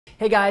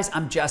Hey guys,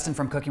 I'm Justin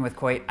from Cooking with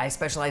Coit. I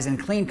specialize in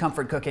clean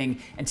comfort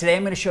cooking, and today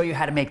I'm going to show you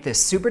how to make this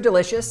super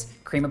delicious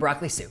cream of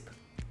broccoli soup.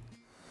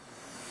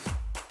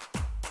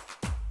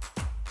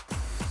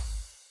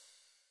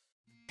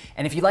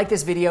 And if you like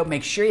this video,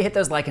 make sure you hit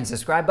those like and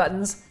subscribe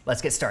buttons.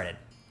 Let's get started.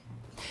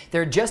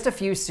 There are just a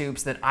few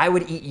soups that I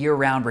would eat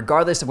year-round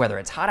regardless of whether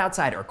it's hot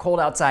outside or cold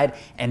outside,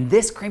 and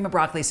this cream of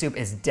broccoli soup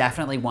is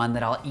definitely one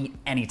that I'll eat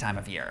any time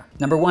of year.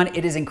 Number one,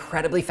 it is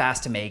incredibly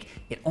fast to make.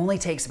 It only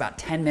takes about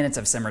 10 minutes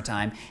of simmer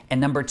time.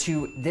 And number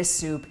two, this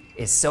soup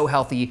is so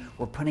healthy.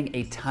 We're putting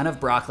a ton of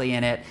broccoli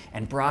in it,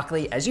 and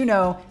broccoli, as you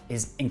know,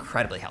 is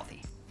incredibly healthy.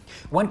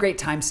 One great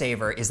time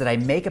saver is that I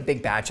make a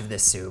big batch of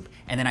this soup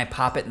and then I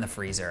pop it in the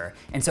freezer.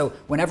 And so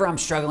whenever I'm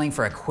struggling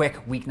for a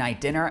quick weeknight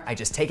dinner, I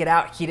just take it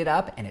out, heat it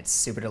up, and it's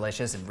super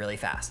delicious and really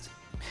fast.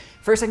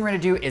 First thing we're gonna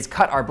do is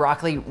cut our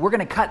broccoli. We're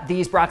gonna cut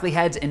these broccoli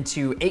heads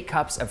into 8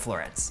 cups of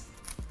florets.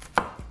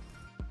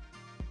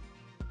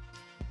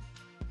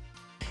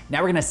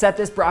 Now we're gonna set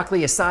this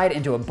broccoli aside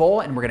into a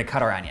bowl and we're gonna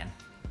cut our onion.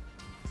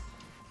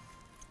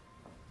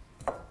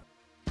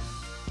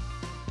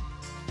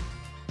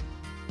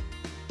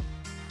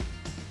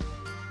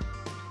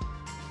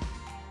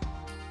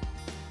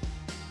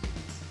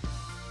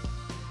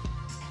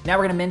 Now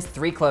we're gonna mince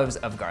 3 cloves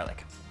of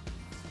garlic.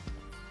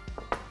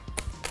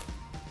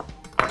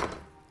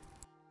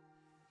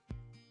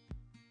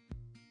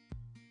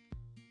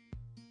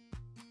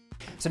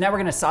 So now we're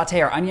gonna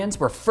saute our onions.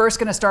 We're first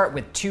gonna start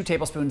with 2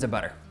 tablespoons of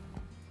butter.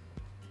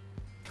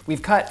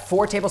 We've cut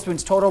 4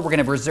 tablespoons total. We're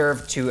gonna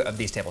reserve 2 of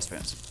these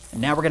tablespoons.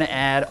 And now we're gonna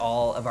add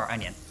all of our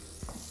onion.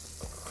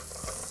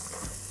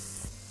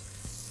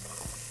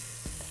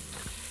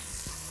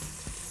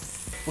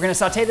 We're gonna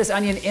saute this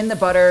onion in the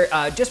butter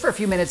just for a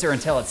few minutes or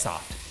until it's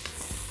soft.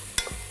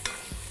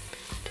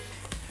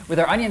 With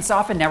our onion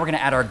softened, now we're gonna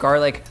add our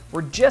garlic.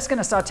 We're just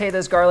gonna saute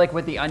this garlic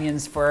with the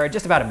onions for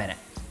just about a minute.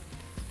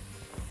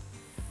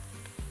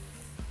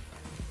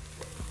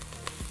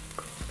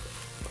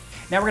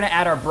 Now we're gonna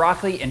add our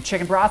broccoli and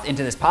chicken broth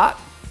into this pot.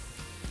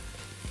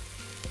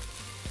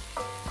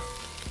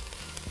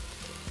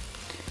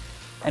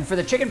 And for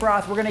the chicken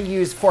broth, we're gonna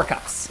use 4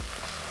 cups.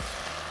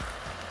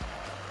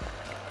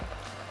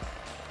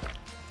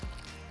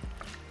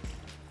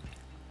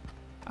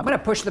 I'm gonna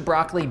push the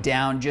broccoli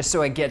down just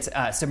so it gets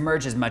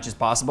submerged as much as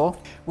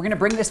possible. We're gonna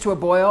bring this to a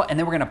boil and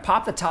then we're gonna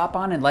pop the top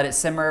on and let it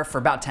simmer for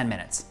about 10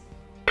 minutes.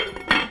 All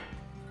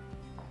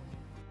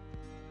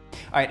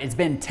right, it's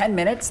been 10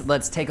 minutes.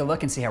 Let's take a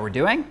look and see how we're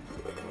doing.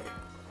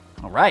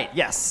 All right,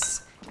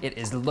 yes, it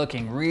is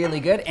looking really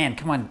good. And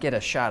come on, get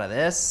a shot of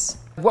this.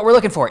 What we're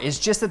looking for is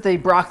just that the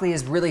broccoli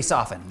is really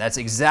softened. That's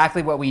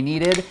exactly what we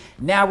needed.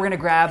 Now we're gonna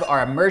grab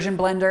our immersion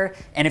blender.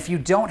 And if you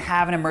don't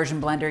have an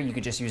immersion blender, you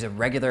could just use a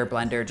regular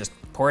blender, just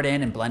pour it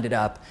in and blend it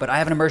up. But I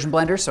have an immersion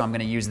blender, so I'm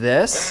gonna use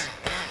this.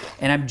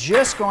 And I'm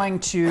just going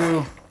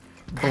to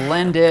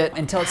blend it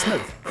until it's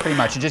smooth, pretty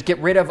much, and just get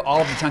rid of all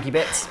of the chunky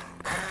bits.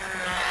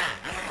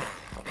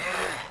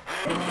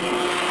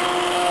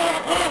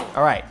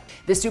 All right.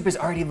 This soup is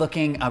already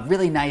looking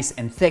really nice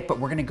and thick, but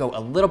we're gonna go a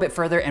little bit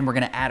further and we're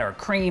gonna add our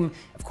cream.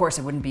 Of course,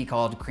 it wouldn't be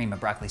called cream of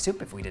broccoli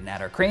soup if we didn't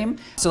add our cream.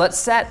 So let's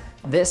set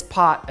this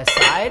pot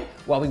aside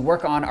while we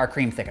work on our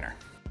cream thickener.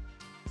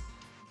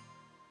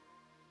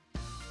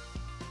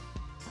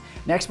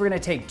 Next, we're gonna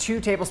take 2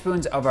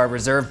 tablespoons of our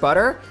reserve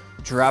butter,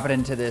 drop it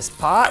into this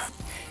pot.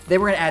 Then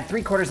we're gonna add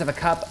 3/4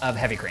 cup of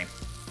heavy cream.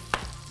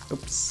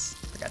 Oops,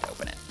 forgot to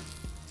open it.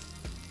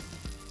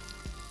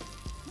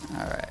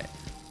 All right.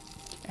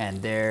 And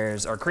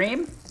there's our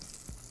cream.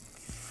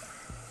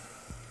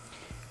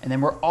 And then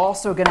we're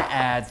also gonna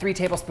add 3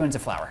 tablespoons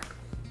of flour.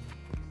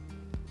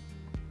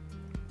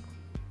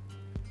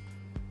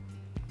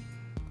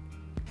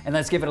 And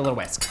let's give it a little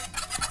whisk.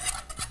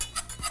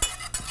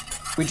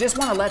 We just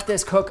wanna let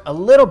this cook a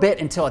little bit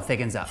until it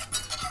thickens up.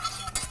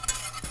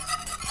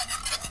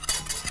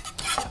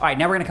 All right,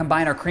 now we're gonna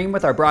combine our cream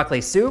with our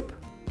broccoli soup.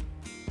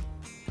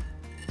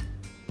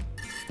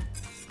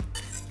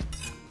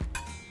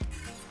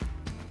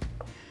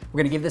 We're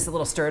gonna give this a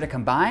little stir to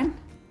combine.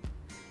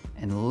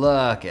 And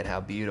look at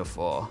how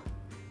beautiful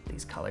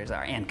these colors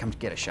are. And come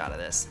get a shot of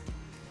this.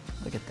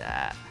 Look at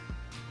that.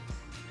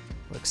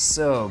 Looks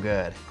so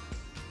good.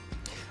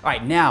 All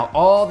right, now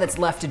all that's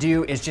left to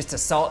do is just to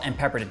salt and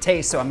pepper to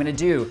taste. So I'm gonna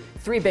do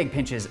 3 big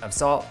pinches of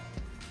salt.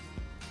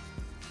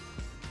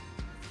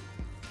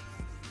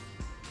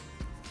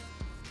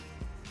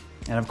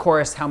 And of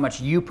course, how much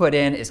you put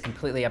in is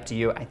completely up to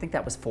you. I think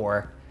that was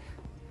 4.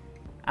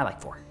 I like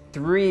 4.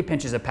 3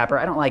 pinches of pepper.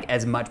 I don't like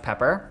as much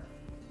pepper.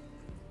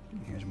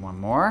 Here's 1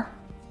 more.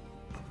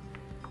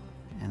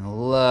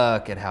 And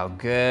look at how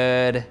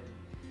good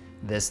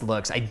this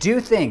looks. I do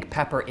think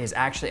pepper is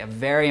actually a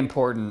very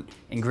important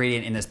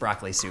ingredient in this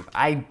broccoli soup.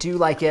 I do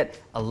like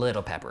it a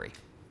little peppery.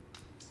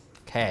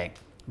 Okay,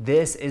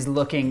 this is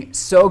looking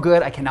so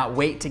good. I cannot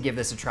wait to give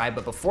this a try.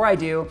 But before I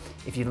do,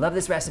 if you love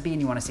this recipe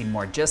and you want to see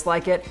more just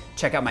like it,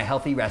 check out my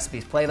healthy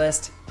recipes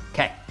playlist.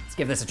 Okay, let's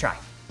give this a try.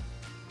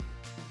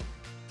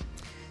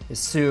 The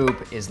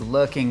soup is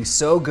looking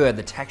so good.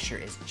 The texture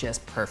is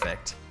just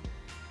perfect.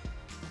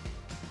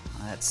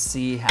 Let's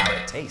see how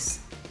it tastes.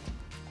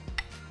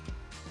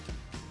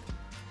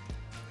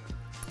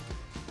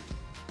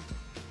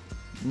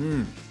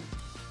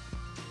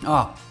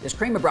 Oh, this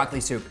cream of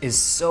broccoli soup is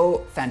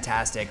so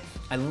fantastic.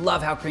 I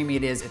love how creamy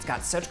it is. It's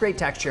got such great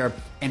texture,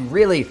 and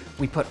really,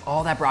 we put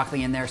all that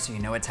broccoli in there so you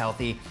know it's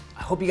healthy.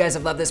 I hope you guys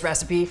have loved this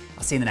recipe.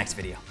 I'll see you in the next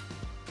video.